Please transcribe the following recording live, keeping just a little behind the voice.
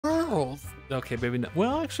world. Okay, maybe not.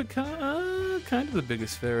 Well, actually, kind of the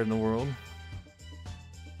biggest fair in the world.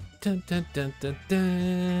 Dun, dun, dun, dun,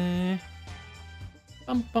 dun.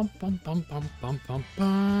 Bum, bum, bum, bum, bum, bum, bum,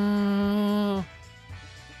 bum.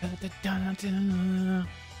 Dun, dun, dun, dun.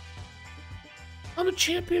 I'm a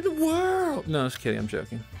champion of the world. No, just kidding. I'm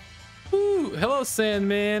joking. Ooh, hello,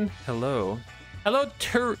 Sandman. Hello. Hello,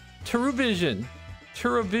 Turuvision.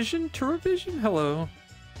 Turuvision? Hello.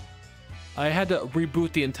 I had to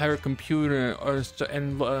reboot the entire computer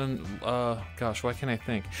and gosh, why can't I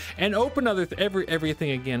think? And open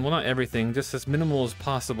everything again. Well, not everything, just as minimal as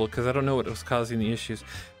possible, because I don't know what was causing the issues.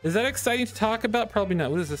 Is that exciting to talk about? Probably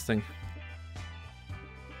not. What is this thing?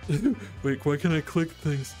 Wait, why can't I click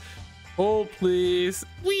things? Hold, please.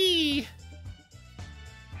 Whee!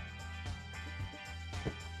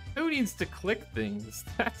 Who needs to click things?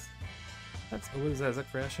 That's what is that? Is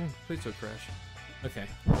that crashing? Please don't crash. Okay.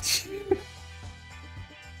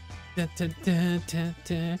 Dun, dun, dun, dun,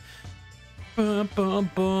 dun. Bum,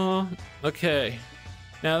 bum, bum. Okay.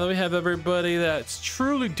 Now that we have everybody that's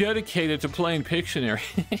truly dedicated to playing Pictionary.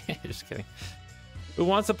 Just kidding. Who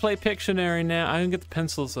wants to play Pictionary now? I can get the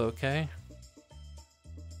pencils, okay?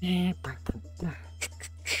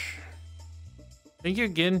 Thank you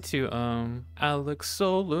again to Alex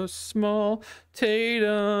Solar Small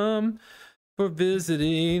Tatum for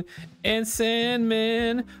visiting, and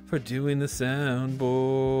Sandman for doing the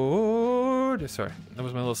soundboard. Sorry, that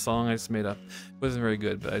was my little song I just made up. It wasn't very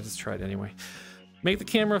good, but I just tried anyway. Make the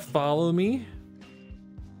camera follow me.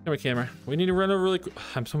 Come here, camera. We need to run over really quick.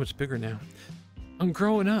 I'm so much bigger now. I'm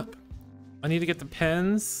growing up. I need to get the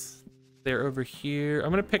pens. They're over here.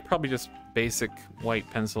 I'm gonna pick probably just basic white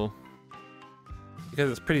pencil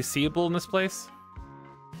because it's pretty seeable in this place.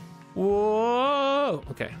 Whoa!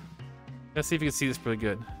 Okay. Let's see if you can see this pretty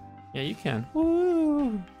good. Yeah, you can.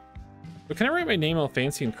 Woo! But can I write my name all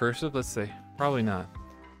fancy in cursive? Let's see. Probably not.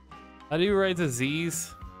 How do you write the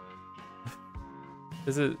Z's?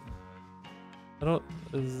 Is it... I don't...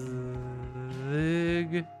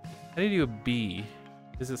 Zig... How do you do a B?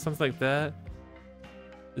 Is it something like that?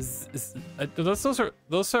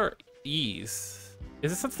 Those are E's.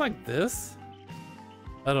 Is it something like this?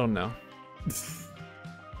 I don't know.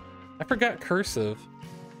 I forgot cursive.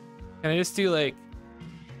 Can I just do like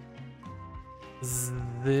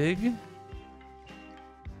Zig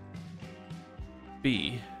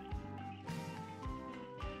B?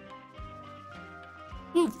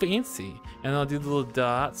 Ooh, fancy. And I'll do the little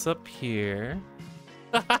dots up here.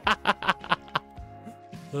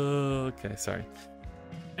 Okay, sorry.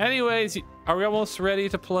 Anyways, are we almost ready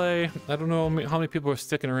to play? I don't know how many people are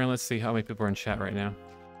sticking around. Let's see how many people are in chat right now.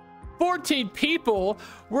 14 people?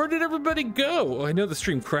 Where did everybody go? Oh, I know the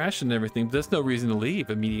stream crashed and everything, but there's no reason to leave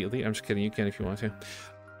immediately. I'm just kidding. You can if you want to.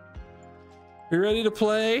 You ready to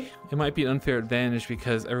play? It might be an unfair advantage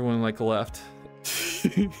because everyone like left.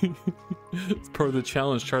 It's part of the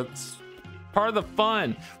challenge chart. It's part of the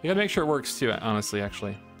fun. We gotta make sure it works too, honestly,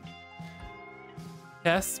 actually.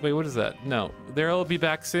 Yes? Wait, what is that? No. They'll be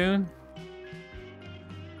back soon?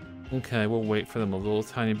 Okay, we'll wait for them a little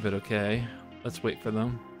tiny bit, okay? Let's wait for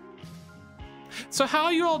them. So how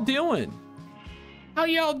you all doing? How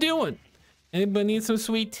y'all doing? Anybody need some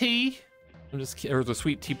sweet tea? I'm just kidding. Or the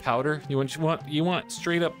sweet tea powder? You want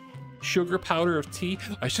straight up sugar powder of tea?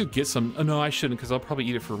 I should get some. Oh, no, I shouldn't because I'll probably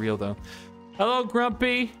eat it for real though. Hello,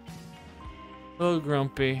 Grumpy. Hello,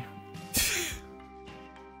 Grumpy.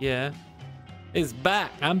 Yeah. It's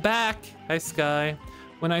back. I'm back. Hi, Sky.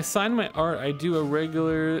 When I sign my art, I do a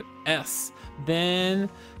regular S, then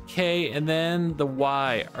K, and then the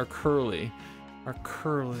Y are curly.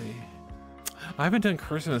 I haven't done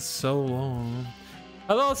cursive in so long.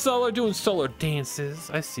 Hello, Solar, doing solar dances.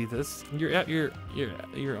 I see this. Your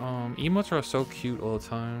emotes are so cute all the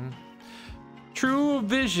time. True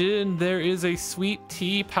Vision, there is a sweet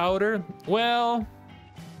tea powder. Well,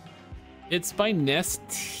 it's by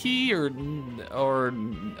Nestea or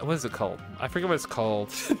what is it called? I forget what it's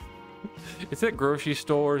called. It's at grocery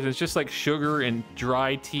stores. It's just like sugar and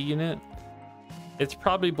dry tea in it. It's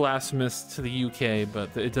probably blasphemous to the UK,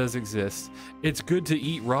 but it does exist. It's good to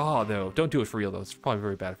eat raw though. Don't do it for real though. It's probably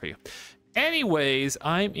very bad for you. Anyways,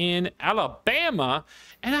 I'm in Alabama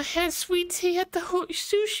and I had sweet tea at the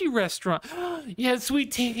sushi restaurant. You had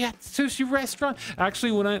sweet tea at the sushi restaurant?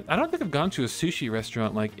 Actually, I don't think I've gone to a sushi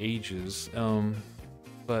restaurant like ages.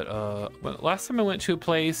 But last time I went to a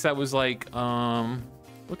place that was like,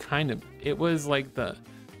 what kind of, it was like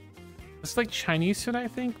it's like Chinese food, I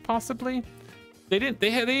think, possibly. They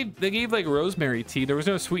gave like rosemary tea. There was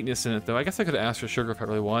no sweetness in it though. I guess I could have asked for sugar if I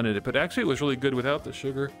really wanted it, but actually it was really good without the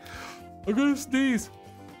sugar. I'm gonna sneeze.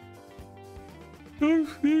 Oh,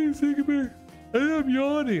 Ziggbee. I'm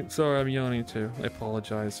yawning. Sorry, I'm yawning too. I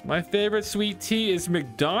apologize. My favorite sweet tea is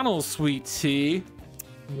McDonald's sweet tea.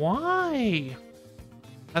 Why?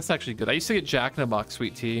 That's actually good. I used to get Jack in the Box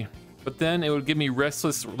sweet tea, but then it would give me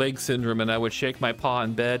restless leg syndrome and I would shake my paw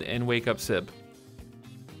in bed and wake up Sib.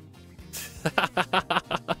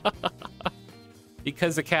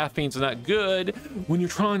 Because the caffeine's not good when you're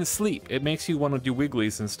trying to sleep. It makes you want to do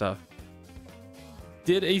wigglies and stuff.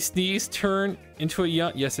 Did a sneeze turn into a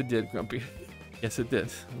yawn? Yes, it did, Grumpy. Yes, it did.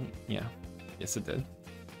 Yeah. Yes, it did.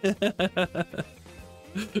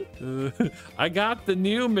 I got the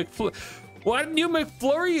new McFlurry. What new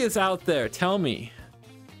McFlurry is out there? Tell me.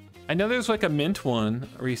 I know there's like a mint one.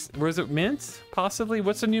 Was it mint? Possibly.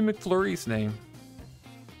 What's the new McFlurry's name?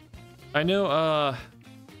 I know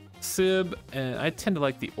Sib, and I tend to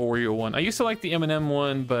like the Oreo one. I used to like the M&M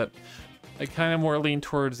one, but I kind of more lean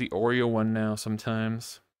towards the Oreo one now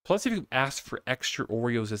sometimes. Plus, if you ask for extra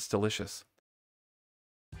Oreos, it's delicious.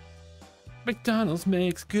 McDonald's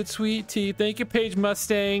makes good sweet tea. Thank you, Paige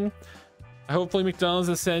Mustang. Hopefully McDonald's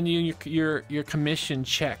will send you your commission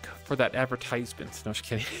check for that advertisement. No, just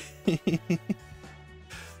kidding.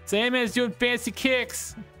 Sandman's doing fancy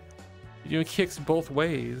kicks. You're doing kicks both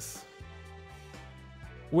ways.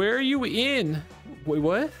 Where are you in? Wait,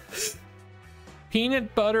 what?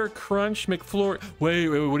 Peanut butter crunch McFlurry. Wait,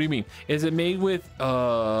 what do you mean? Is it made with what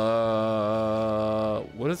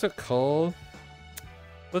is it called?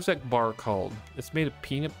 What's that bar called? It's made of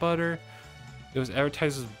peanut butter. It was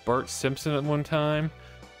advertised as Bart Simpson at one time.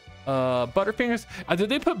 Butterfingers. Did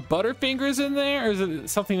they put Butterfingers in there, or is it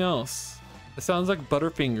something else? It sounds like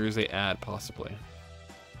Butterfingers they add, possibly.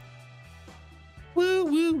 Woo,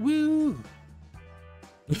 woo, woo.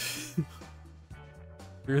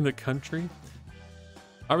 You're in the country?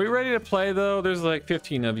 Are we ready to play, though? There's like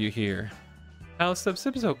 15 of you here. Oh,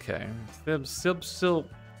 Sib's okay. Sib's still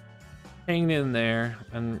hanging in there.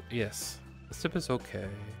 And yes, Sib is okay.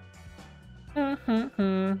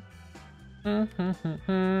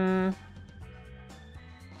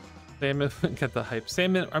 Sandman, get the hype.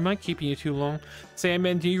 Sandman, am I keeping you too long?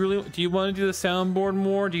 Sandman, do you want to do the soundboard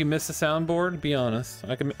more? Do you miss the soundboard? Be honest.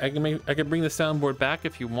 I can bring the soundboard back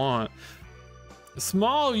if you want.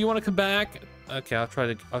 Small, you want to come back? Okay, I'll try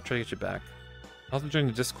to get you back. I'll have to join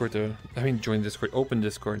the Discord though. I mean, join Discord, open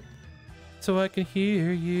Discord, so I can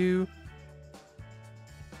hear you.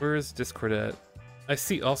 Where is Discord at? I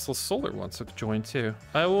see also Solar wants to join too.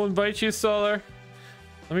 I will invite you, Solar.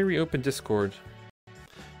 Let me reopen Discord.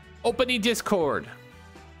 Opening Discord.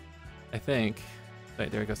 I think. Right,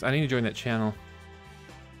 there it goes. I need to join that channel.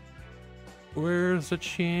 Where's the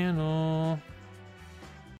channel?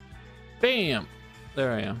 Bam!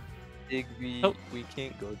 There I am. Ziggbee, oh. We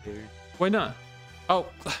can't go there. Why not? Oh.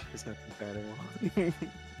 It's not compatible.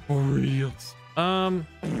 For reals. Oh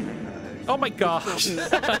my gosh.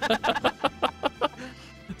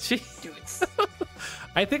 Jeez.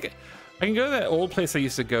 I think I can go to that old place I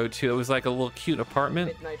used to go to. It was like a little cute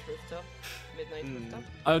apartment. Midnight rooftop. Midnight rooftop.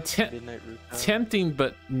 Oh, Midnight rooftop. tempting,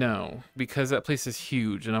 but no, because that place is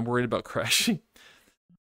huge and I'm worried about crashing.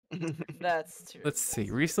 That's true. Let's see.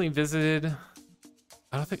 Recently visited.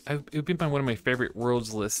 I don't think it would be on one of my favorite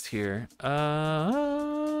worlds list here.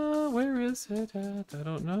 Where is it at? I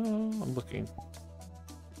don't know. I'm looking.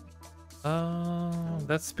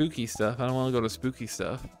 That's spooky stuff. I don't want to go to spooky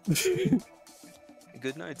stuff.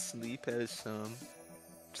 Good Night's Sleep has some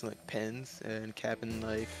like pens and cabin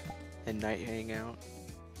life and night hangout.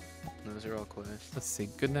 Those are all quests. Let's see.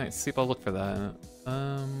 Good night sleep. I'll look for that.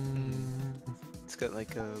 It's got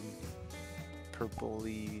like a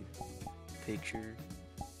purpley picture.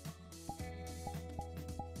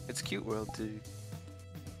 It's cute world too.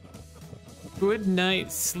 Good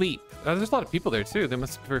night sleep. There's a lot of people there too. They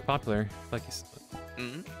must be very popular. Like you said.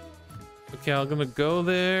 Okay, I'm gonna go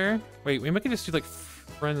there. Wait, we might just do like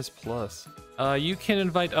friends plus. You can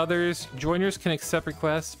invite others. Joiners can accept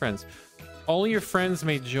requests. Friends. Only your friends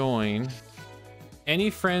may join. Any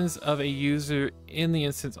friends of a user in the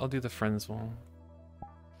instance. I'll do the friends one.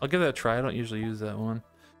 I'll give that a try. I don't usually use that one.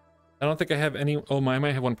 I don't think I have any. Oh, I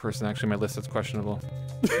might have one person actually on my list that's questionable.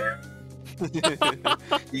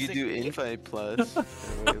 You do invite plus.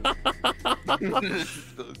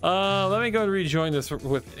 Let me go and rejoin this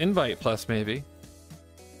with invite plus maybe.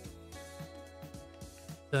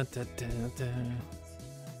 Dun, dun, dun, dun.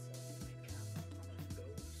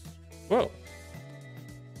 Whoa.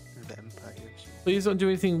 Vampires. Please don't do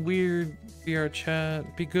anything weird. VR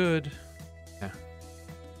chat. Be good. Yeah.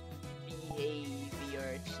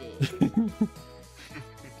 Behavior shit.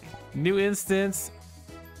 New instance.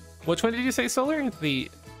 Which one did you say, Solar? The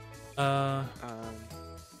One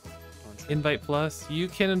invite plus. You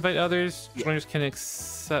can invite others. Joiners can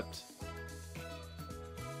accept.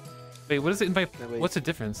 Wait, what is it? Invite? No, wait. What's the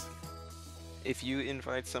difference? If you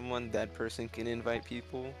invite someone, that person can invite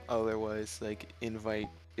people. Otherwise, like invite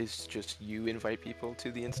is just you invite people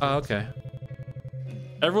to the instance. Oh, okay.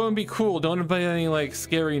 Everyone be cool. Don't invite any like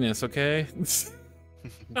scariness, okay?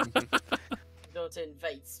 Don't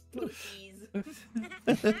invite spookies.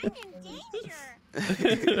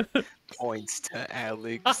 Points to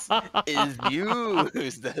Alex. Is you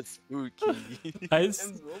who's that spooky? I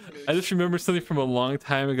just remember something from a long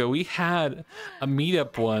time ago. We had a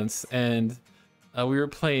meetup once, and we were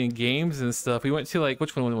playing games and stuff. We went to like,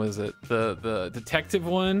 which one was it? The detective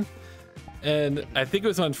one, and I think it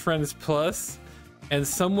was on Friends Plus. And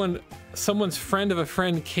someone's friend of a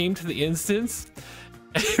friend came to the instance.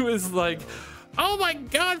 And it was like, oh my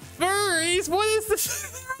god, furries! What is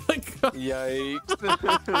this? Like, Yikes.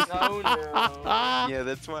 Oh no. Yeah,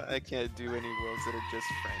 that's why I can't do any worlds that are just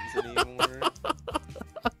friends anymore.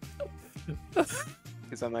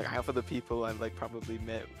 Because I'm like, half of the people I've like probably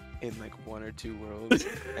met in like 1 or 2 worlds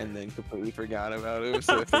and then completely forgot about them.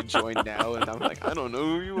 So if they join now and I'm like, I don't know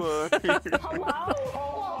who you are.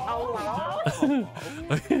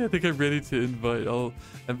 I think I'm ready to invite. I'll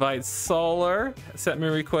invite Solar. Sent me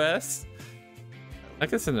a request. I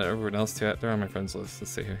can send it to everyone else too. They're on my friends list.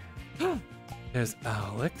 Let's see here. There's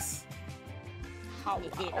Alex.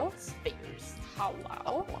 Hello. Hello.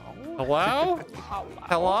 Hello?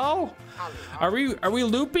 Hello? Are we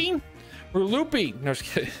looping? We're looping. No, just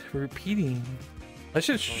kidding. We're repeating. I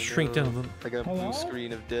should shrink down a little. Like a blue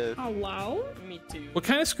screen of death. Hello. Me too. What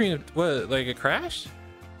kind of screen? What, like a crash?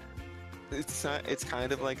 It's not, it's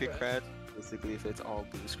kind of like a crash. Basically, if it's all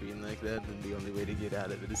blue screen like that, then the only way to get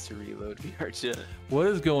out of it is to reload VR chat. What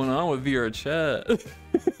is going on with VR chat?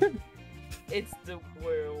 It's the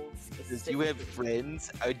world. Does you have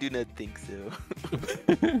friends? I do not think so.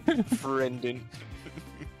 Friendin.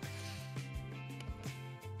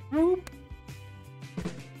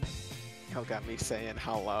 Y'all got me saying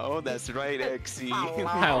hello. That's right, XC.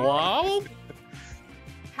 Hello?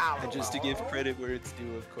 And just to give credit where it's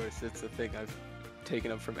due, of course, it's a thing I've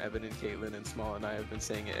taken up from Evan and Caitlin, and Small and I have been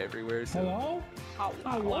saying it everywhere. So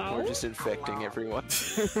we're just infecting everyone.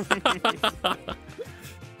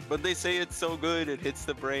 But they say it's so good, it hits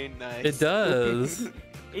the brain nice. It does.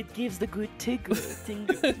 It gives the good tickle.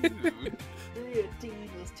 Tingles. Yeah,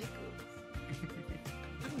 tingles, tickles.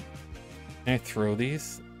 Can I throw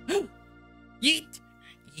these? Yeet!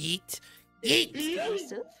 Yeet!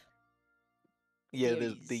 Yeet! Yeah,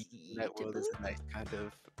 the that world is a nice kind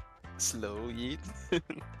of slow yeet.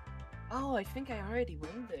 Oh, I think I already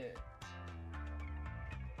went there.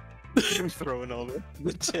 I'm throwing all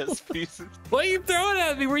the chess pieces. What are you throwing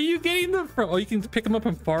at me? Where are you getting them from? Oh, you can pick them up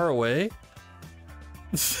from far away?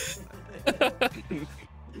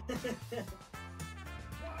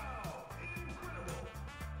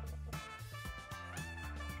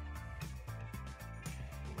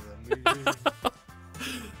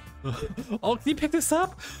 Oh, can you pick this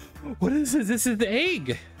up? What is this? This is the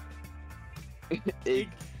egg. Egg.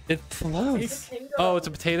 It floats. Oh, it's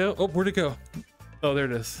a potato. Oh, where'd it go? Oh, there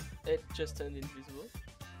it is. It just turned invisible.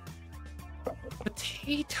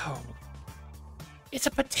 Potato. It's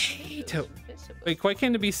a potato. Wait, why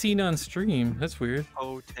can't it be seen on stream? That's weird.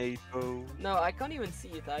 Potato. No, I can't even see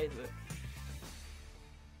it either.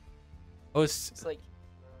 Oh, it's It's like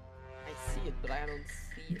I see it, but I don't see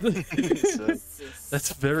it.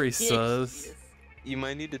 that's very sus. You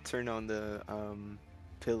might need to turn on the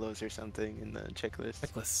pillows or something in the checklist.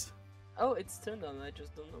 Checklist. Oh, it's turned on. I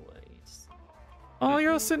just don't know why. It's... Oh,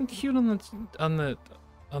 you're all sitting cute on the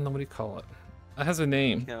what do you call it? It has a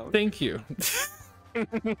name. No. Thank you. There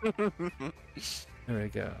we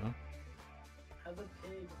go.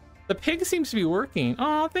 The pig seems to be working.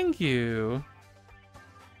 Oh, thank you.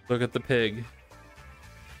 Look at the pig.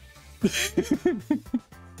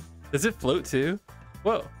 Does it float too?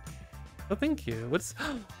 Whoa. Oh, thank you. What's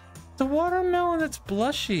the watermelon that's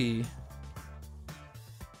blushy?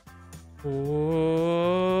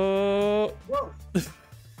 Whoa. Whoa.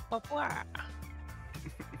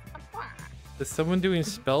 Is someone doing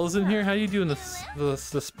spells in here? How are you doing the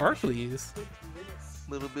sparklies?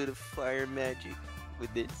 Little bit of fire magic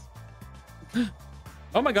with this.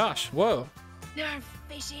 Oh my gosh. Whoa. There are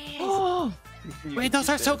fishes. Oh. Wait, those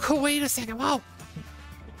are so cool. Wait a second. Whoa.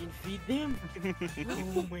 You can feed them.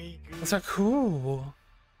 Oh my god. Those are cool.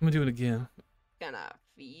 I'm gonna do it again. Can I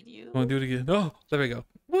feed you? I'm gonna do it again. Oh, there we go.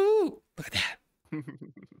 Woo! Look at that.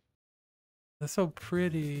 That's so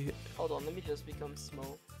pretty. Hold on, let me just become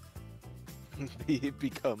small. It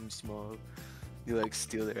becomes small. You like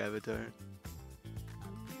steal their avatar.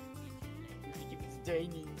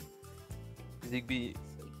 tiny. Ziggbee,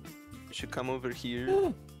 you should come over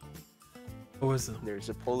here. What was it? There's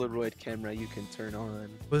a Polaroid camera you can turn on.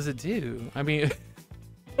 What does it do? I mean,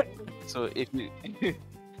 So if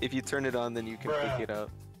you turn it on, then you can pick it up,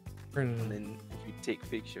 and then if you take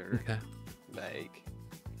picture, okay. like,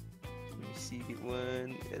 let me see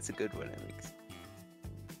one. That's a good one, Alex.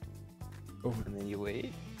 Oh. And then you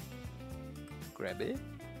wait. Grab it.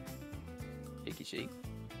 Shaky shake.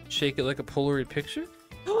 Shake it like a Polaroid picture?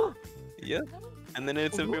 Yeah. And then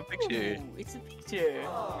it's a real picture. Ooh, it's a picture.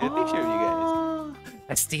 Good picture of you guys.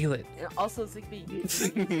 I steal it. And also,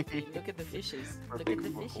 Ziggbee, look at the fishes. Look at the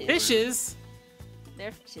fishes. Fishes?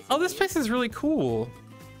 They're fishes. Oh, this place is really cool.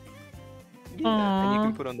 Yeah. And you Aww.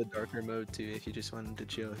 can put on the darker mode too if you just wanted to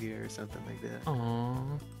chill here or something like that.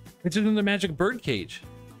 Aww. It's in the magic bird cage.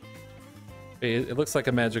 Wait, it looks like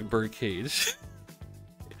a magic bird cage.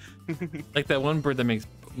 Like that one bird that makes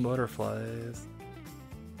butterflies.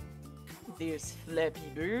 There's Flappy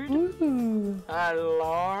Bird. Ooh.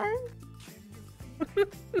 Hello.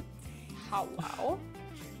 Hello.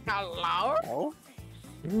 Hello. Oh?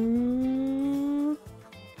 Ooh.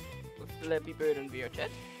 Flappy Bird on VR chat.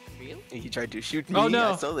 Real? He tried to shoot me. Oh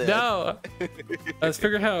no! I saw that. No! Let's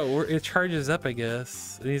figure out how it charges up, I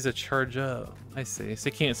guess. It needs to charge up. I see. So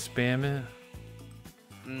you can't spam it.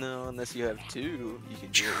 No, unless you have two, you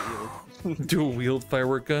can do it. Dual wield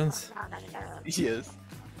firework guns. Yes.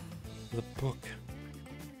 The book.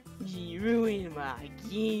 You ruined my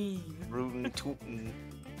game. Rootin' tootin'.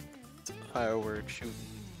 Fireworks shooting.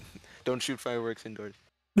 Don't shoot fireworks indoors.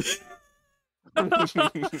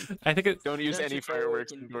 I think it. Don't use Don't any shoot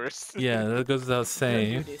fireworks fireworks indoors. Yeah, that goes without Don't do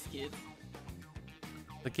saying. this, kid.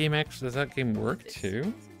 The game actually does that game work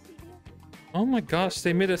too? Oh my gosh,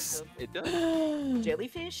 they made us. It does.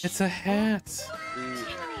 Jellyfish? It's a hat.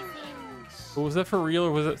 But was that for real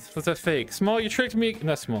or was that fake? Small, you tricked me.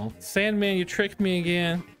 Not Small. Sandman, you tricked me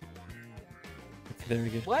again. Okay, there we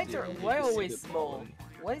go. Why, Yeah, you why can see always the small? bone.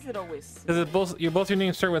 Why is it always Because both your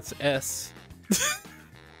names start with S.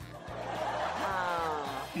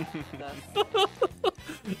 Ah, that's-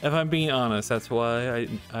 If I'm being honest, that's why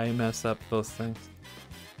I mess up those things.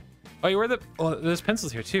 Oh, you wear the. Oh, there's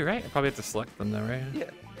pencils here too, right? I probably have to select them though, right? Yeah.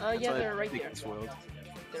 yeah, why they're I right think here. it's world.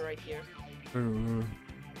 They're right here. Ooh.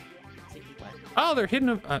 Oh, they're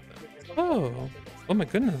hidden. Oh my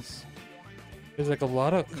goodness. There's like a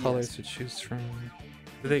lot of colors to choose from.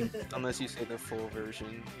 Do they? Unless you say the full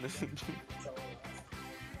version.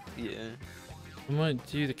 Yeah. I'm gonna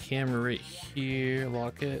do the camera right here.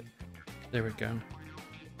 Lock it. There we go.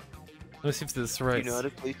 Let's see if this is Do right. you know how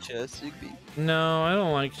to play chess, Ziggbee? No, I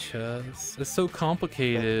don't like chess. It's so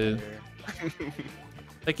complicated.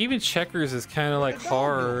 Like even checkers is kind of like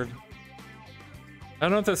hard. I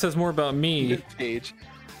don't know if that says more about me. Page.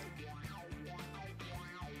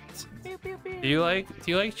 Do you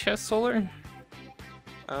like chess, Solar?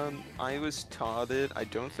 I was taught it. I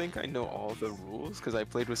don't think I know all the rules because I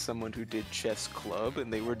played with someone who did chess club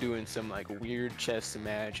and they were doing some like weird chess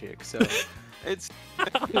magic. So it's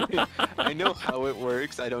I know how it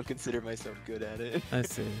works. I don't consider myself good at it. I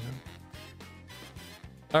see.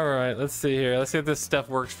 All right, let's see here. Let's see if this stuff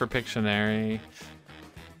works for Pictionary.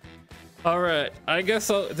 All right, I guess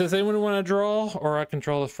does anyone want to draw, or I can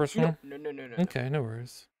draw the first one? No. Okay, no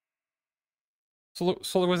worries.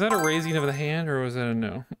 Solar, was that a raising of the hand, or was that a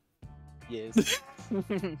no? Yes.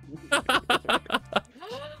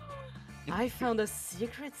 I found a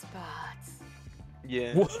secret spot.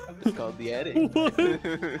 Yeah. What? It's called the attic.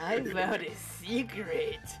 I found a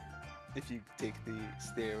secret. If you take the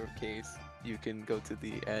staircase, you can go to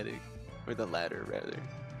the attic, or the ladder rather.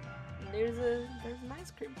 There's an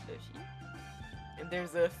ice cream plushie. And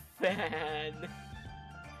there's a fan.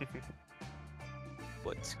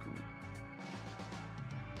 What's cool?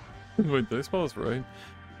 Wait, did I spell this right?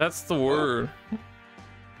 That's the word.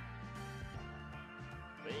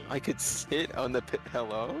 I could sit on the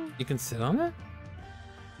hello? You can sit on it?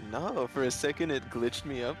 No, for a second it glitched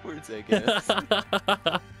me upwards, I guess.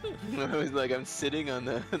 I was like, I'm sitting on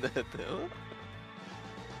the pillow.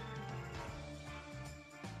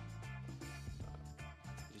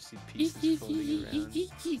 You see pieces floating around.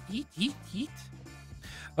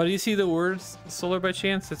 Oh, do you see the words Solar by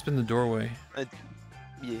chance? It's been the doorway.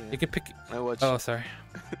 Yeah. You can pick. I watched Oh, sorry.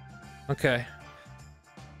 Okay.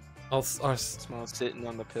 I'll. Small sitting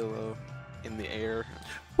on the pillow in the air.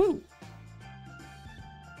 Woo!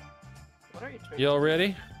 What are you trying Y'all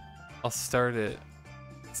ready? I'll start it.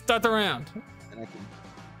 Start the round. And I can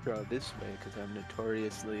draw this way because I'm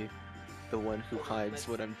notoriously the one who hides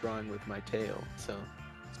what I'm drawing with my tail. So,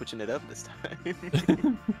 switching it up this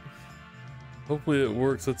time. Hopefully it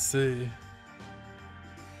works. Let's see.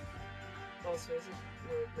 Also, is it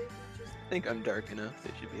maybe just I think I'm dark enough.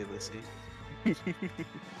 They should be able to see. apply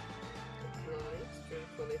stream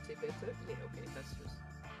quality better? Yeah, okay, that's just.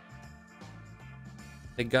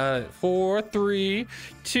 They got it. 4, 3,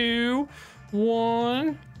 2,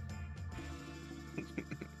 1.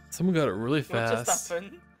 Someone got it really What just fast.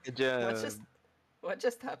 happened? Good job. What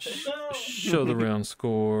just happened? Show the round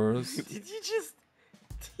scores. Did you just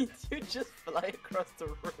fly across the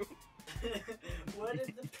room? Where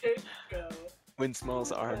did the pig go? When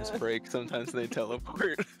Small's arms break, sometimes they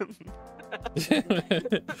teleport.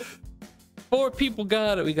 4 people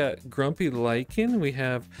got it. We got Grumpy Lichen. We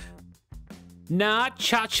have Na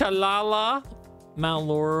Cha Cha Lala, Mount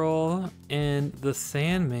Laurel, and the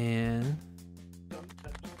Sandman.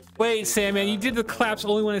 Wait, Sandman, you did the claps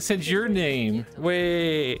only when it said your name.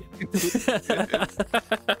 Wait.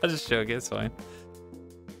 I'll just joking, it's fine.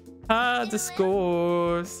 The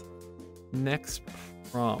scores. Next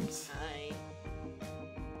prompts. Hi.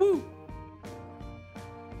 Woo.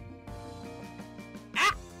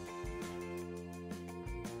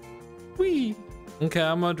 Wee. Okay,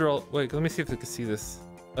 I'm gonna draw. Wait, let me see if we can see this.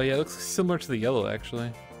 Oh yeah, it looks similar to the yellow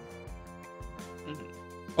actually.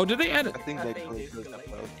 Oh, did they add it? I think I they think closed it's those good, up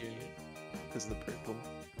like, out here because of the purple.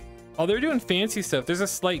 Oh, they're doing fancy stuff. There's a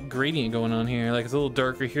slight gradient going on here. Like it's a little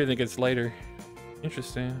darker here, then it gets lighter.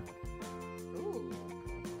 Interesting. Ooh.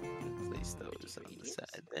 Place those on the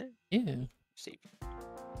side there. Yeah. Safe.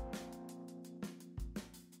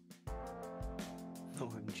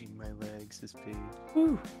 OMG, my legs is big.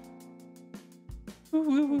 Woo. Woo,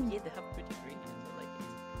 woo, woo. Yeah, they have pretty gradients. I like it.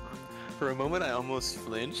 For a moment, I almost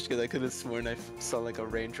flinched because I could have sworn I saw like a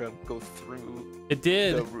raindrop go through It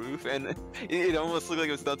did. the roof, and it almost looked like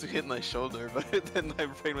it was about to hit my shoulder. But then my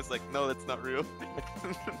brain was like, "No, that's not real." Ooh,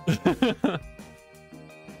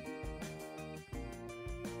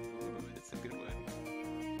 that's a good one.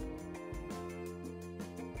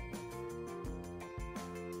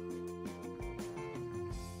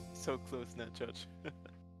 So close, not judge.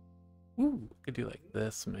 Ooh, could do like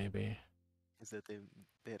this maybe. Is that they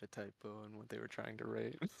had a typo in what they were trying to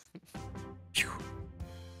write? Phew.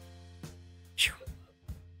 Phew.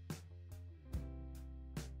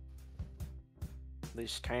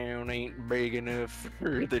 This town ain't big enough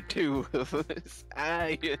for the two of us.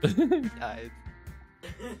 I died.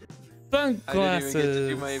 I didn't even get to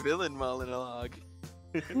do my Sunglasses. villain monologue.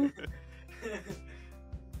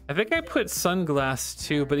 I think I put sunglass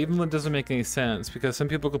too, but even though it doesn't make any sense because some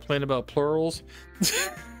people complain about plurals.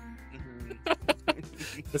 Mhm.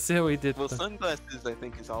 Let's see how we did. Well, sunglasses I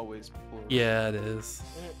think is always plural. Yeah, it is.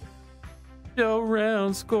 Show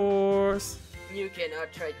round scores. You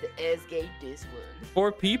cannot try to escape this one.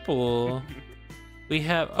 4 people. We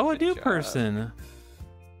have a Good new job. person.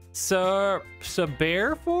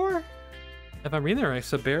 Saber 4? If I'm reading it right,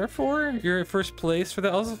 Saber 4. You're in first place for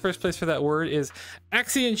that. Also, first place for that word is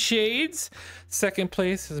Axion Shades. Second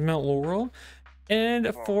place is Mount Laurel,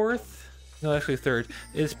 and fourth, no, actually third,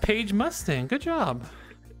 is Paige Mustang. Good job.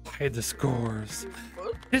 Hide the scores.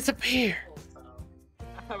 What? Disappear. I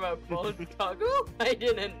have a bald toggle? I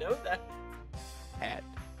didn't know that. Hat.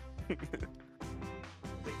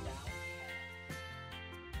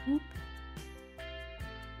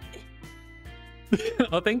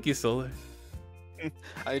 Oh, thank you, Solar.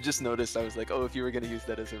 I just noticed. I was like, oh, if you were gonna use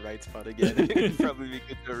that as a right spot again, it'd probably be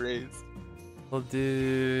good to erase. We'll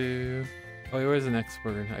do. Oh, wait, where's the next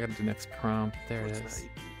word? I gotta do next prompt. There it What's is.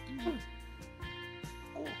 that?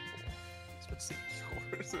 Oh, let's see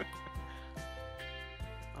yours.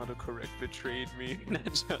 Autocorrect betrayed me.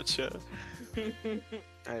 Cha-cha.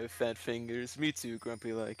 I have fat fingers. Me too,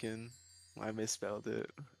 Grumpy Lichen. I misspelled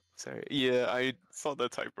it. Sorry. Yeah, I saw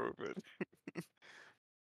that typo, but.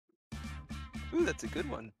 Ooh, that's a good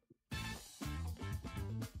one.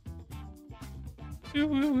 You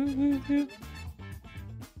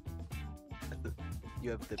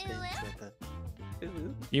have the pins at the.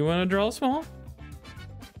 Ooh. You want to draw small?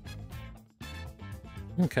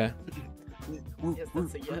 Okay. Yes,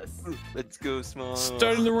 that's a yes. Let's go small.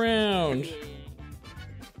 Starting the round.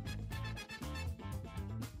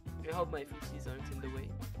 I hope my footsies aren't in the way.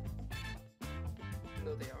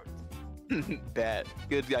 No, they aren't. Bad.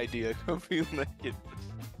 Good idea. Grumpy Lichen.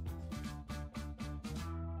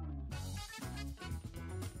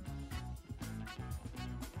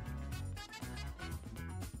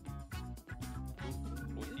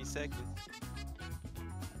 Seconds.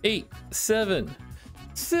 8, 7,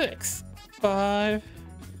 6, 5,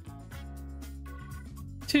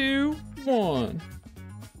 2, 1.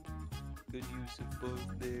 Good use of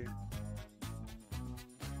both there.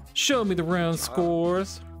 Show me the round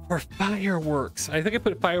scores for fireworks. I think I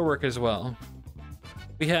put firework as well.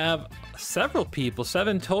 We have several people.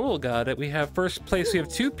 7 total got it. We have first place, we have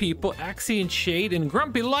 2 people, Axie and Shade and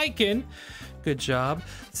Grumpy Lycan. Good job.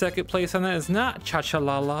 Second place on that is not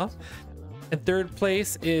Chachalala. And third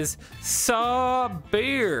place is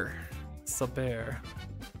Saber. Saber.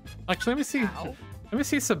 Actually, let me see. Ow. Let me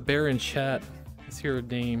see Saber in chat. Let's hear her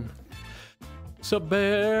name.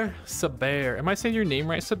 Saber. Saber. Am I saying your name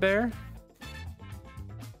right, Saber?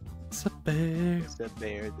 Saber.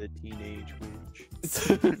 Saber, the teenage witch.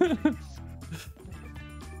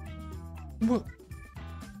 What?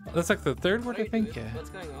 That's like the third word, I think. Yeah. What's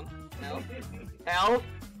going on? Help! Help!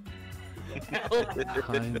 Help!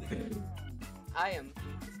 Behind. I am.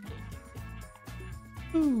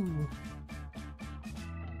 Ooh.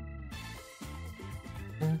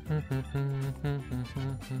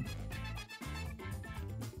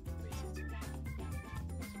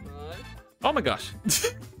 What? Oh my gosh.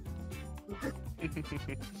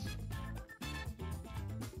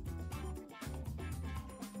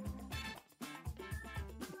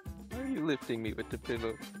 Why are you lifting me with the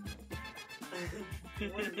pillow?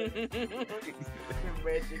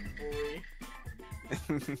 Magic boy.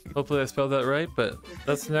 Hopefully I spelled that right, but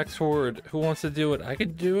that's the next word. Who wants to do it? I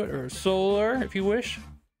could do it, or Solar, if you wish.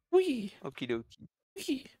 Wee. Okie dokie.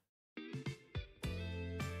 Wee.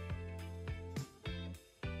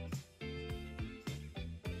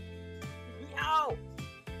 Yo!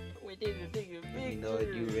 We did a bigger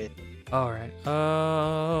picture. All right.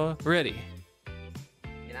 Ready.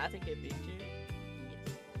 Can I take a picture?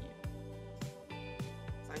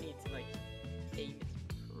 So I need to like aim it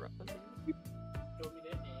properly. Do you want me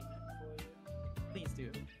to name it for you? Please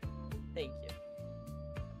do. Thank you.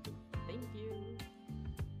 Thank you.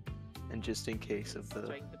 And just in case of the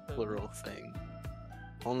Strike the pose. plural thing,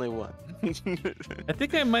 only one. I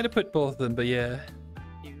think I might have put both of them, but yeah.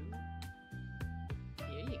 You.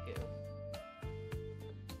 Here you go.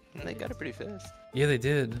 They got it pretty fast. Yeah, they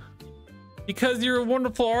did. Because you're a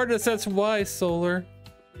wonderful artist, that's why, Solar.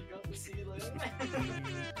 You got the ceiling.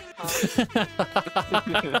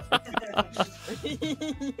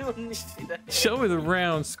 You only see that. Show me the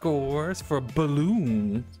round scores for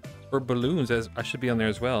balloons. For balloons, as I should be on there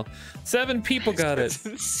as well. 7 people got it.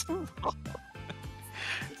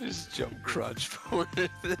 Just jump crunch forward.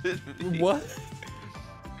 What?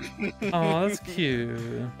 Oh, that's cute.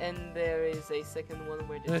 And there is a second one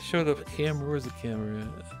where Did I show the camera? Where's the camera?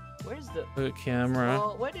 Where's the The camera.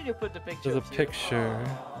 Oh, where did you put the picture? There's a of you? picture.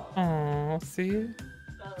 Oh, see?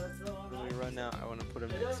 Oh, that's the one When I- we run out, I want to put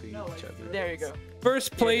them next to each other. There you go.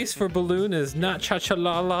 First place for balloon is not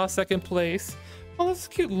Chachalala. Second place. Oh, that's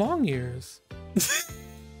cute long ears.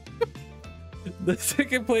 The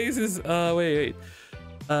second place is wait.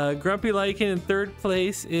 Grumpy Lycan, and third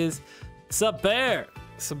place is Saber.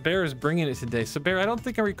 Saber is bringing it today. Saber, I don't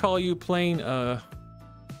think I recall you playing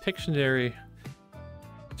Pictionary.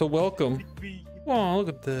 So welcome. Oh, look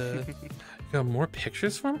at that. You got more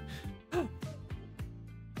pictures from?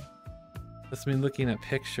 That's me looking at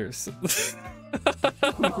pictures.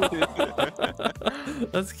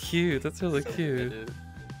 That's cute. That's really cute.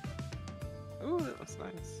 Ooh, that looks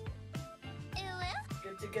nice.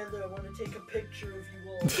 Get together, I want to take a picture of you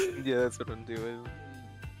all. Yeah, that's what I'm doing.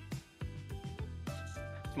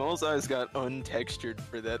 Small's eyes got untextured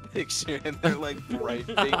for that picture, and they're like bright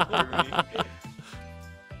pink for me.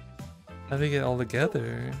 How do we get all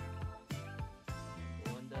together?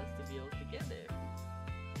 One does to be all together.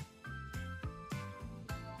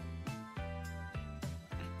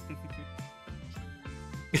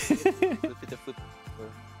 Flip it, flip.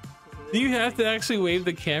 Do you have to actually wave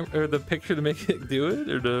the camera or the picture to make it do it,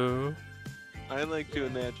 or no? I like to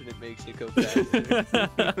imagine it makes it go faster.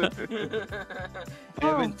 I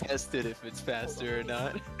haven't tested if it's faster or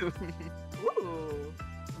not. Ooh.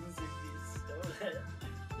 Ziggbee stole it.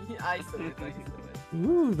 Yeah, I saw it. I saw it.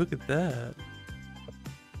 Ooh, look at that.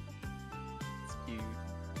 It's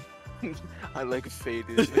cute. I like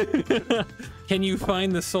faded. Can you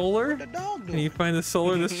find the solar? Can you find the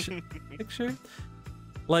solar in this picture?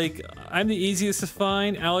 Like, I'm the easiest to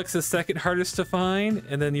find, Alex is second hardest to find,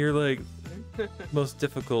 and then you're like most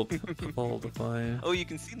difficult of all to find. Oh, you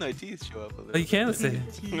can see my teeth show up a little. Oh, you can see.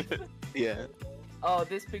 Yeah. Oh,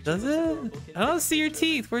 this picture. Does looks it? adorable. Can I you don't take see your a picture?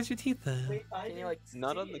 teeth. Where's your teeth then? Wait, I Can you like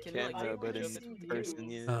Not on the can you, like, camera, take a but in picture of the person,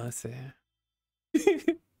 view? yeah. Oh, I see.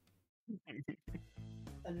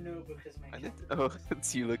 No, because my I cat think, oh,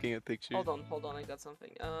 it's you looking at pictures. Hold on, I got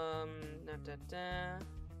something. Da, da, da.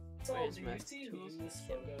 So, Where's do my you see me in this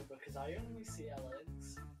tooth? photo? Because I only see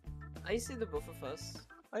Alex. I see the both of us.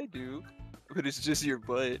 I do, but it's just your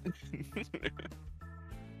butt.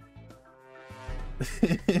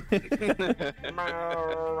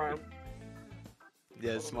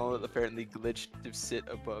 Yeah, Small apparently glitched to sit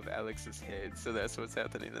above Alex's head, so that's what's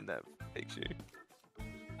happening in that picture.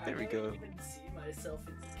 There we go. I don't even see myself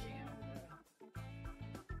in the camera.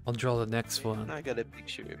 I'll draw the next one. I got a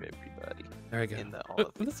picture of everybody. There we go. In the Oh,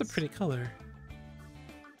 that's a pretty color.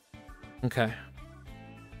 Okay.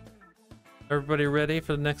 Everybody ready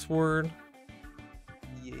for the next word?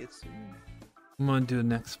 Yes, sir. I'm gonna do the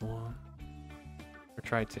next one. Or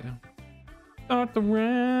try to. Start the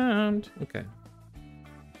round. Okay.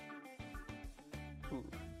 Ooh.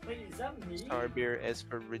 Wait, is that me? Star Beer as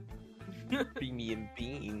for premium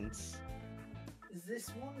beans. Is this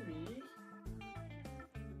one me?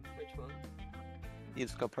 Which one?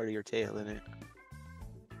 It's got part of your tail in it.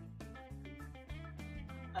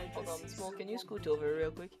 I Hold just on, see Small, can you someone- scoot over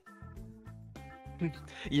real quick?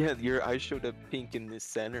 Yeah, your eyes showed up pink in the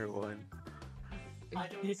center one. I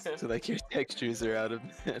don't see- So like your textures are out of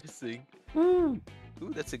medicine. Woo!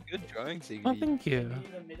 Ooh, that's a good drawing, Ziggy. Oh, thank you. Maybe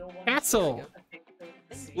the middle one. Castle. I picked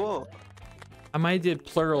the C Whoa. one. I might did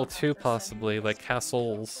plural too, possibly, like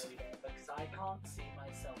castles. Because I can't see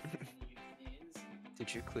myself in any of these.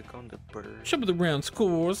 Did you click on the bird? Show me the round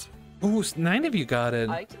scores. Ooh, 9 of you got it.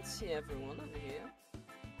 I can see everyone over here.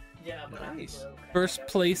 Yeah, but Nice. I'm broke. First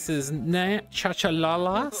place is Nat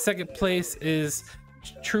Chachalala. Second place is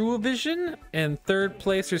True Vision. And third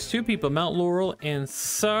place, there's 2 people, Mount Laurel and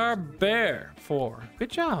Sarbear. 4.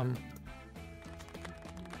 Good job.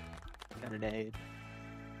 Got an aid.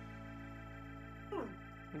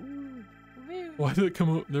 Why did it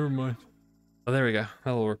come up? Never mind. Oh, there we go.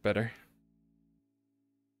 That'll work better.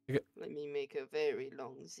 Let me make a very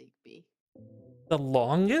long Ziggbee. The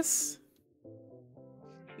longest?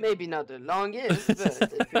 Maybe not the longest, but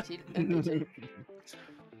a pretty a little.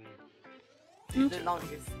 The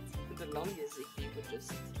longest Ziggbee would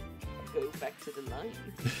just go back to the line.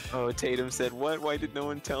 Oh, Tatum said, what? Why did no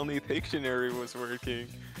one tell me Pictionary was working?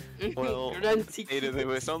 Well, Run Tatum, it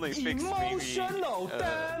was only fixed maybe Emotional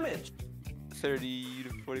damage. 30 to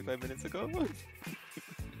 45 minutes ago.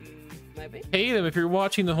 Maybe. Tatum, if you're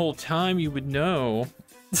watching the whole time, you would know.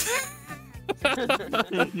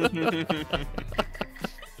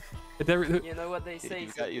 You know what they say,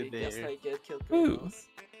 You got you Ziggbee, just there. like killed Ooh. criminals.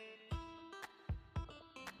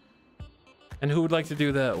 And who would like to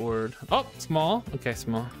do that word? Oh, Small. Okay,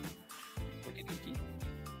 Small.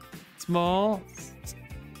 Small.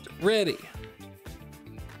 Ready.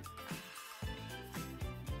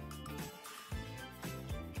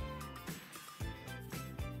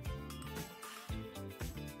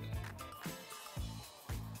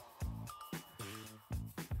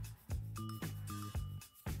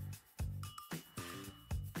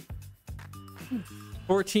 Ooh,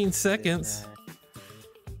 14 seconds.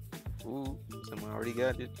 Ooh, someone already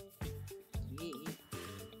got it. Yeah.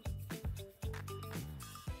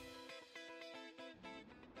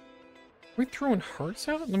 Are we throwing hearts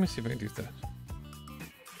out? Let me see if I can do that.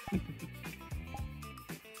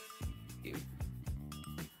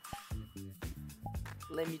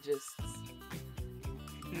 Let me just.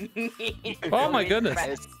 Oh my goodness.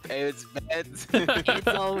 It's bad. It's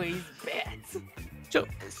always bad.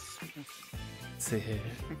 Let's see here.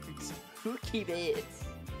 Spooky bits.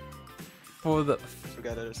 For the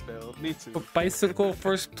Forgot how to spell. Me too. for bicycle,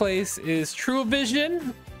 first place is True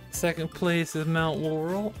Vision. Second place is Mount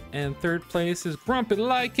Laurel. And third place is Grumpy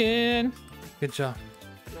Lycan. Good job.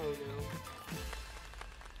 No, no.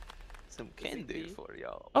 Some candy for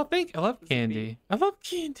y'all. Oh, thank you. I love candy. I love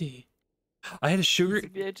candy. I had a sugar.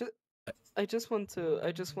 Ziggbee, I just want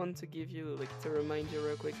to give you to remind you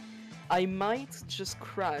real quick. I might just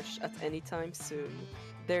crash at any time soon.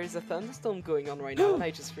 There's a thunderstorm going on right now, and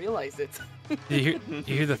I just realized it. You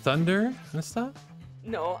hear the thunder and stuff?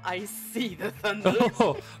 No, I see the thunder.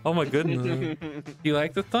 Oh my goodness. Do you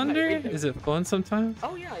like the thunder? Is it fun sometimes?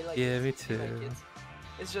 Oh yeah, I like Yeah, it. me I too. like it.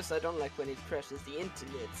 It's just I don't like when it crashes the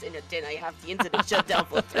internet, and then I have the internet shut down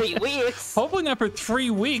for 3 weeks. Hopefully not for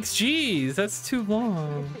 3 weeks. Jeez, that's too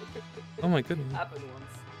long. Oh my goodness. Happened once.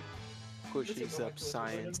 Pushes up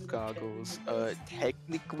science goggles.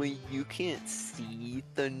 Technically you can't see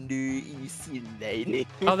thunder, you see lightning.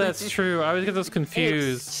 Oh, that's true. I always get those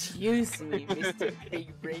confused. Excuse me, Mr.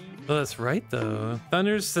 Big Brain. Oh, that's right though.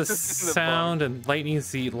 Thunder's the sound and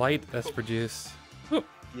lightning's the light that's produced. Whoop.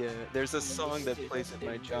 Yeah, there's a song that plays at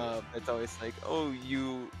my job that's always like, oh,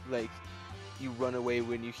 you run away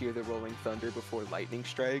when you hear the rolling thunder before lightning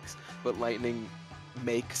strikes, but lightning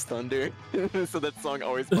makes thunder. So that song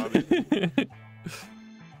always bothers me.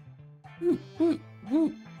 Woo, woo,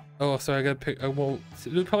 woo. Oh, sorry, I gotta pick. Well,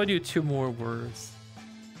 we'll probably do 2 more words.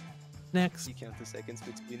 Next. You count the seconds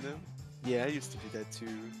between them? Yeah, I used to do that too,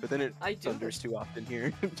 but then it I do thunders that. too often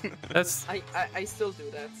here. That's I still do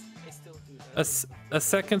that. I still do that. a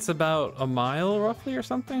second's about a mile roughly or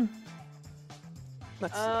something.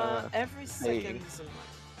 That's Every saying. second is a mile.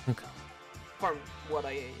 Okay. From what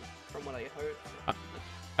I heard.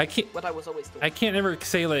 I can't. What I was always told. I can't ever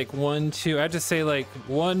say like 1, 2. I just say like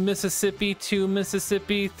 1 Mississippi, 2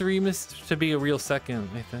 Mississippi, 3 to be a real second.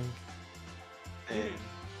 I think. And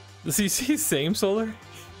Does he see same Solar?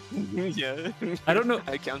 yeah. I don't know.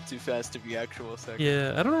 I count too fast to be actual second.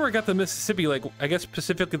 Yeah, I don't know where I got the Mississippi. Like, I guess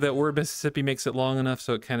specifically that word Mississippi makes it long enough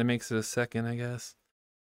so it kind of makes it a second. I guess.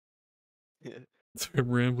 Yeah. So I'm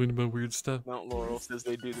rambling about weird stuff. Mount Laurel says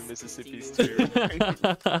they do the Mississippi's too.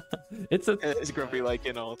 It's a It's grumpy like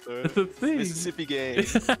in also. it's a thing. Mississippi game.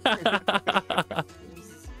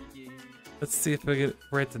 Let's see if I get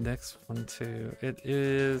right the next one too. It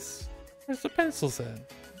is. Where's the pencils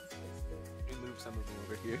at? We move some of them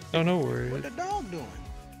over here. Oh, no worries. What the dog doing?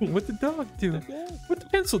 What the dog doing? What the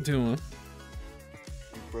pencil doing?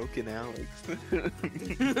 Broken Alex.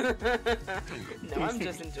 No, I'm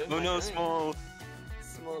just enjoying Oh my no, time. small.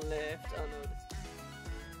 Small left. Oh no. No,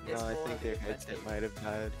 Yes, I small think their left, headset right. might have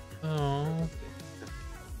died. Oh.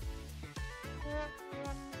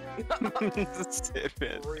 Sad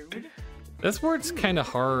man. Rude. This word's kind of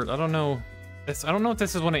hard. I don't know. I don't know if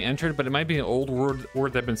this is when I entered, but it might be an old word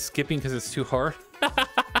that I've been skipping because it's too hard.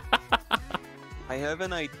 I have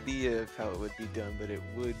an idea of how it would be done, but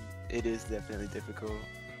it is definitely difficult.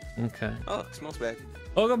 Okay. Oh, Small's back.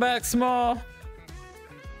 Welcome back, Small.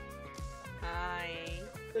 Hi.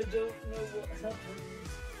 I don't know what happened.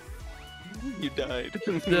 You died.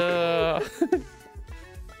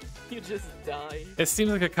 You just died. It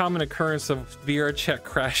seems like a common occurrence of VR chat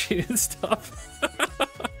crashing and stuff.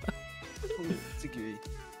 Ziggbee.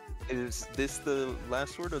 Is this the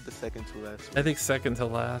last word or the second to last I word? think second to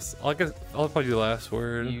last. I'll probably do the last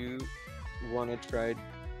word. You want to try?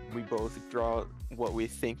 We both draw what we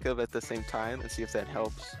think of at the same time and see if that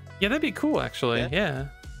helps. Yeah, that'd be cool, actually. Yeah? Yeah.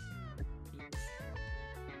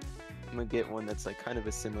 I'm gonna get one that's like kind of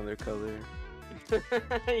a similar color. You're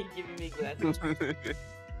giving me glasses. Okay.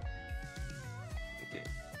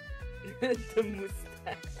 The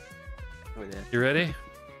mustache. Oh, yeah. You ready?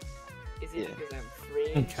 Is it Yeah. because I'm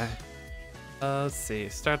French? Okay. Let's see.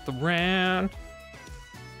 Start the round.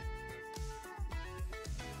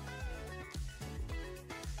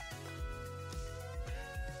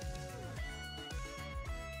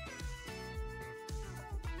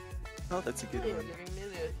 Oh, that's a good You're one. giving me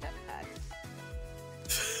the cat hat.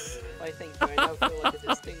 I think I now feel like a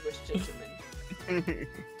distinguished gentleman.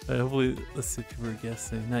 Hopefully, let's see if people are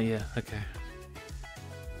guessing. Not yet. Okay.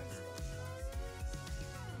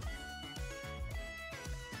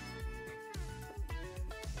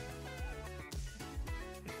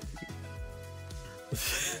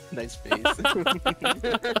 Nice face.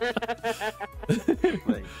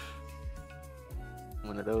 Like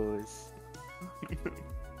one of those.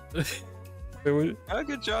 Oh,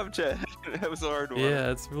 good job, Chad. That was a hard one.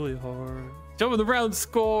 Yeah, it's really hard. Jump in the round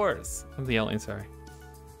scores. I'm yelling. Sorry.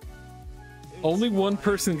 Only one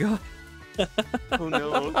person got. Oh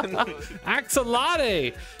no.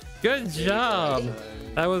 Axolotl. Good job.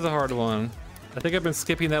 That was a hard one. I think I've been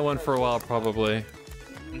skipping that one for a while, probably.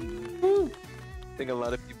 I think a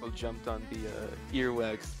lot of people jumped on the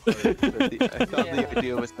earwax part, but I thought the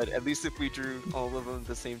idea was that at least if we drew all of them at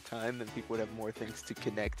the same time, then people would have more things to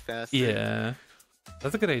connect faster. Yeah.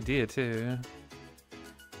 That's a good idea, too.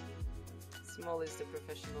 Small is the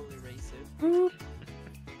professional eraser.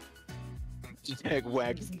 Egg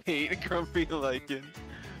wax paint, grumpy lichen.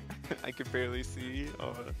 I can barely see.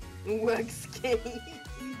 Oh. Wax cake.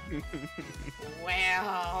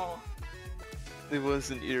 Wow. It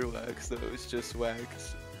wasn't earwax though, it was just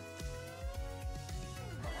wax.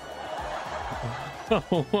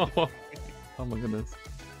 Oh my goodness.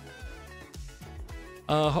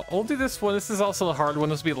 I'll do this one. This is also a hard one.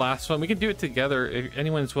 This will be the last one. We can do it together. If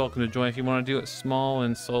anyone's welcome to join. If you want to do it small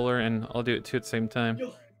and solar, and I'll do it too at the same time.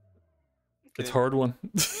 It's a hard one.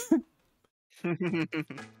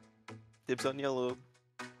 Dibs on yellow.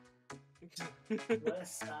 Where's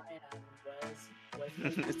cyan?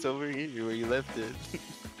 Where's It's over here where you left it.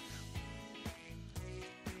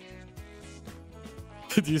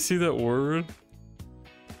 Did you see that word?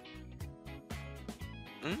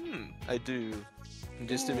 I do.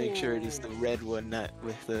 Just to make sure it is the red one, not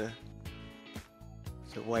with the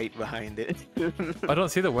white behind it. I don't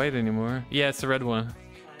see the white anymore. Yeah, it's the red one.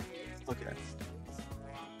 Okay.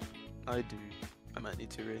 I do. I might need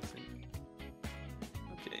to erase it.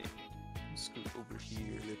 Okay. Scoot over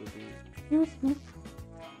here a little bit.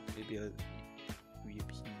 Maybe I'll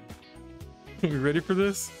re-appear. You ready for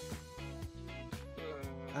this?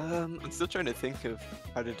 I'm still trying to think of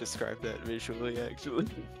how to describe that visually, actually.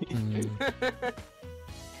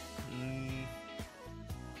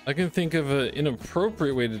 I can think of an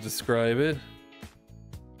inappropriate way to describe it.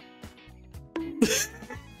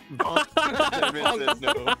 Simon said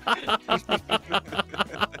no.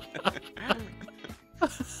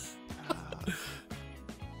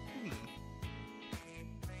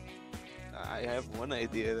 I have one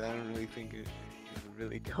idea that I don't really think it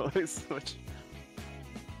really goes much.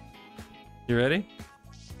 You ready?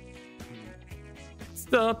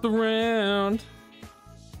 Stop the round.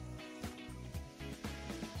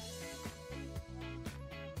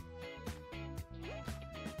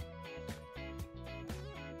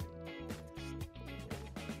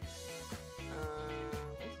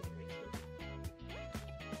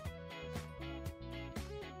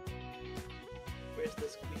 Where's the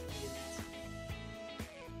squeaky in it?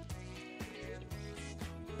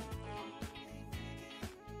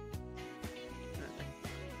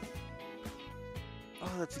 Oh,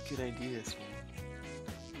 that's a good idea, Swan.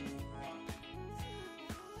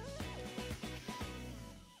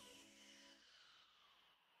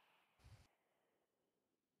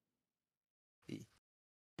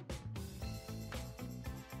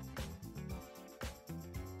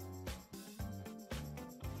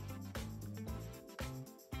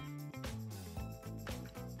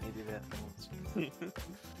 Maybe that helps.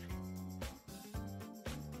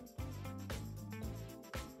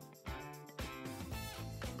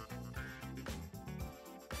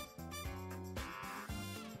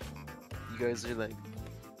 You guys are like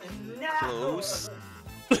No! close.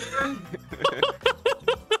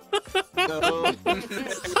 No.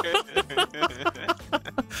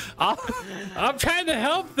 I'm trying to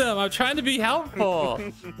help them. I'm trying to be helpful.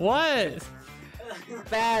 What?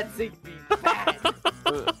 Bad, Ziggbee. Bad.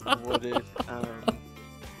 What if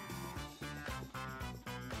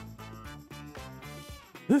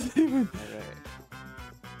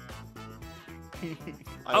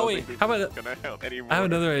Oh wait, how about gonna help anymore. I have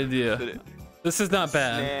another idea. This is not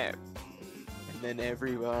bad. Snap. And then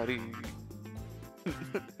everybody.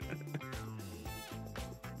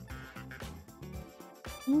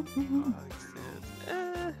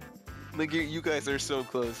 Like you guys are so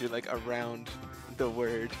close. You're like around the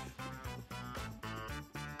word.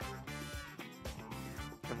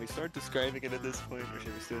 Can we start describing it at this point, or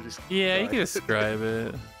should we still just? Yeah, you try? can describe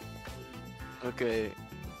it. Okay.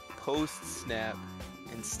 Post snap,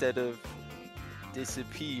 instead of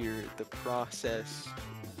disappear, the process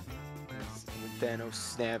is when Thanos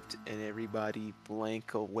snapped and everybody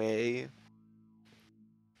blank away.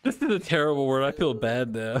 This is a terrible word. I feel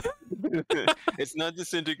bad now. It's not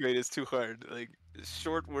disintegrate, it's too hard. Like,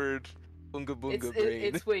 short word, bunga bunga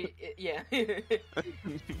brain. It's way, yeah.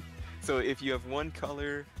 So if you have one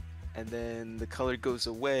color and then the color goes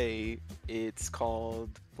away, it's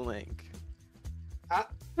called blank. Ah,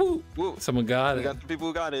 Woo. Whoa, Someone got we it. got the people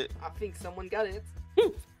who got it. I think someone got it.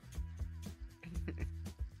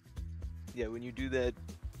 Yeah, when you do that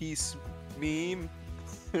peace meme,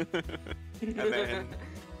 and then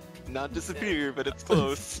not disappear, but it's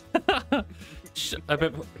close. I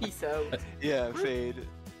bet. Peace out. Yeah, fade.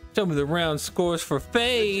 Tell me the round scores for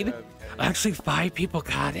fade. Good job, guys. Actually, 5 people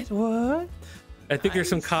got it. What? I think there's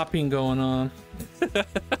some Nice. copying going on.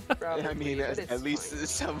 Probably, I mean, but at it's least fine.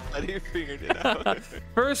 somebody figured it out.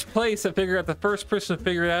 First place to figure out, the first person to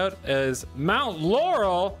figure it out is Mount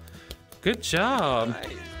Laurel. Good job.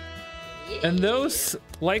 Nice. And those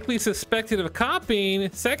likely suspected of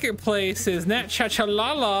copying, second place is Nat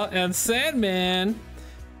Chachalala and Sandman.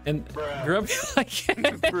 And Grumpy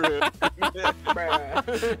Bruh.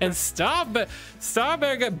 and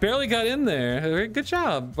Starbear barely got in there. Good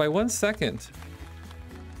job by 1 second.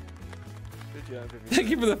 Good job, everyone. Thank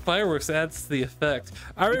you for the fireworks. Adds to the effect.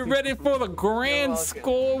 Are we ready for the grand welcome.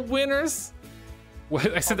 score winners?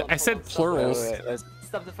 What I said? Hold on, I said hold on, plurals. Wait, let's.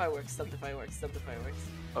 Stop the fireworks, stop the fireworks, stop the fireworks.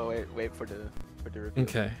 Oh wait for the reveal.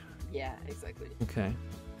 Okay. Yeah, exactly. Okay.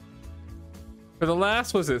 For the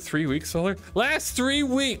last, was it 3 weeks, Solar? Last 3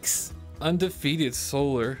 weeks, undefeated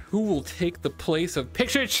Solar. Who will take the place of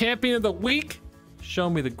Picture Champion of the Week? Show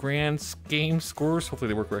me the grand game scores. Hopefully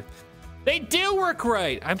they work right. They do work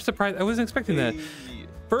right. I'm surprised. I wasn't expecting that. Hey.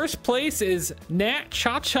 First place is Nat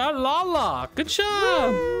Cha Lala. Good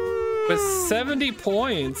job. With 70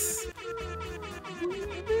 points.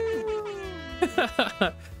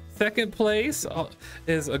 Second place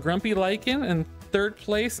is a Grumpy Lycan, and third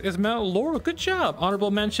place is Mount Laurel. Good job.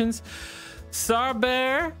 Honorable mentions: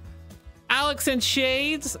 Sarbear, Alex and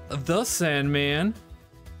Shades, The Sandman,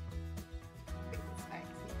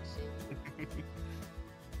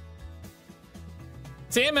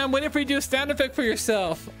 Sam, I'm waiting for you to do a sound effect for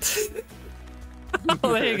yourself.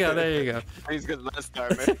 Oh, there you go. There you go. He's good last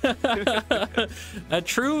time, man. A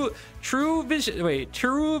true vision. Wait,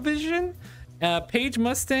 true vision. Paige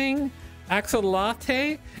Mustang, Axel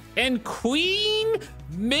Latte, and Queen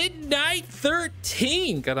Midnight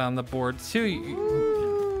 13 got on the board too.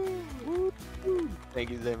 Thank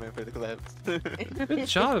you, Zayman, for the claps. Good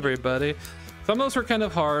job, everybody. Some of those were kind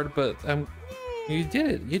of hard, but you did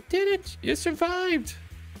it. You did it. You survived.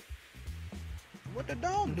 What the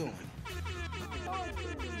dog doing?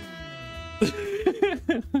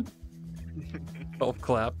 Oh,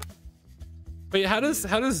 clap. Wait, how does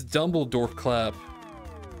Dumbledore clap?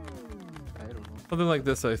 I don't know. Something like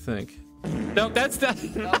this, I think. No, that's that.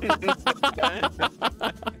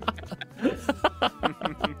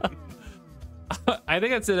 I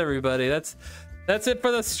think that's it, everybody. That's it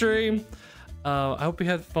for the stream. I hope you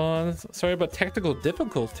had fun. Sorry about technical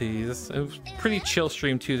difficulties. It was a pretty chill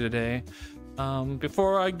stream too today.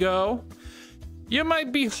 Before I go, you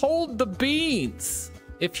might behold the beans.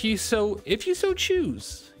 If you so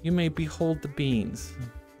choose, you may behold the beans.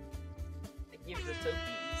 Give the topies.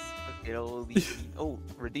 Oh,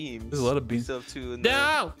 redeems. There's a lot of beans. Still have two in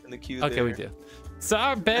No! the queue. Okay, there. we do.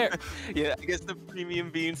 Sorry, bear. Yeah, I guess the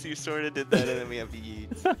premium beans, you sort of did that, and then we have the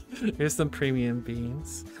Yeats. Here's some premium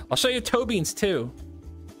beans. I'll show you toe beans too.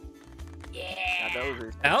 Yeah, those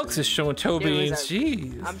are Alex is showing toe There was beans. a-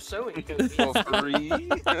 Jeez. I'm showing topies. for free.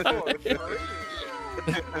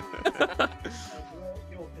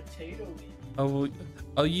 Yo, potato leaf. Oh,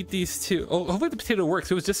 I'll eat these too. Oh, hopefully the potato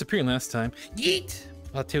works. It was disappearing last time. Yeet.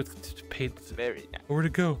 I'll take paid. Very nice. Where'd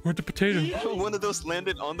it go? Where'd the potato? One of those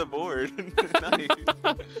landed on the board. Nice.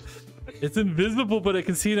 It's invisible, but I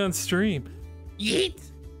can see it on stream. Yeet.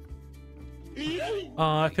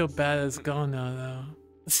 Oh, I feel bad it's gone now, though.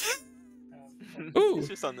 Ooh. It's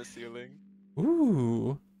just on the ceiling.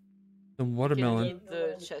 Ooh. Some You can watermelon. eat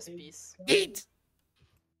the chess piece. Eat.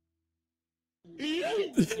 You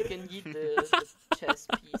can eat the chess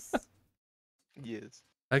piece. Yes.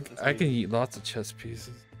 I can eat lots of chess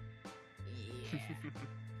pieces. Yeah.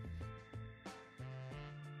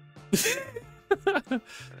 There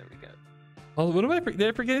we go. Oh, what am I? Did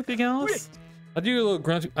I forget anything else? I'll do a little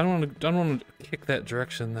grunt. I don't want to kick that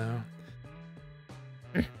direction though.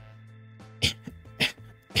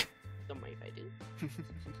 Don't mind if I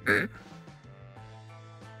do.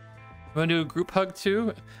 Want to do a group hug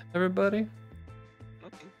too, everybody?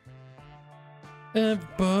 Okay.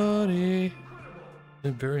 Everybody.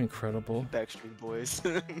 They're very incredible. Backstreet Boys.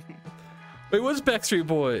 Wait, what's Backstreet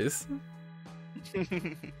Boys?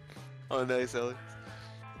 Oh, nice, Alex.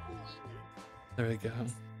 There we go.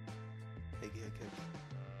 Okay.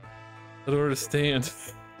 I don't understand.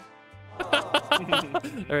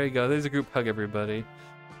 There you go. There's a group hug, everybody.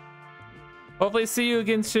 Hopefully see you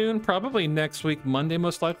again soon. Probably next week, Monday,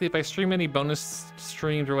 most likely. If I stream any bonus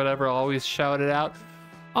streams or whatever, I'll always shout it out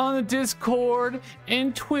on the Discord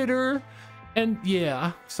and Twitter. And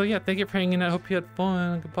yeah. So yeah, thank you for hanging out. Hope you had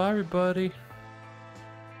fun. Goodbye, everybody.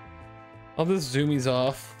 All this zoomies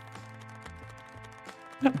off.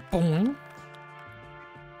 Boing.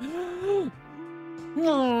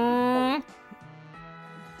 Aww.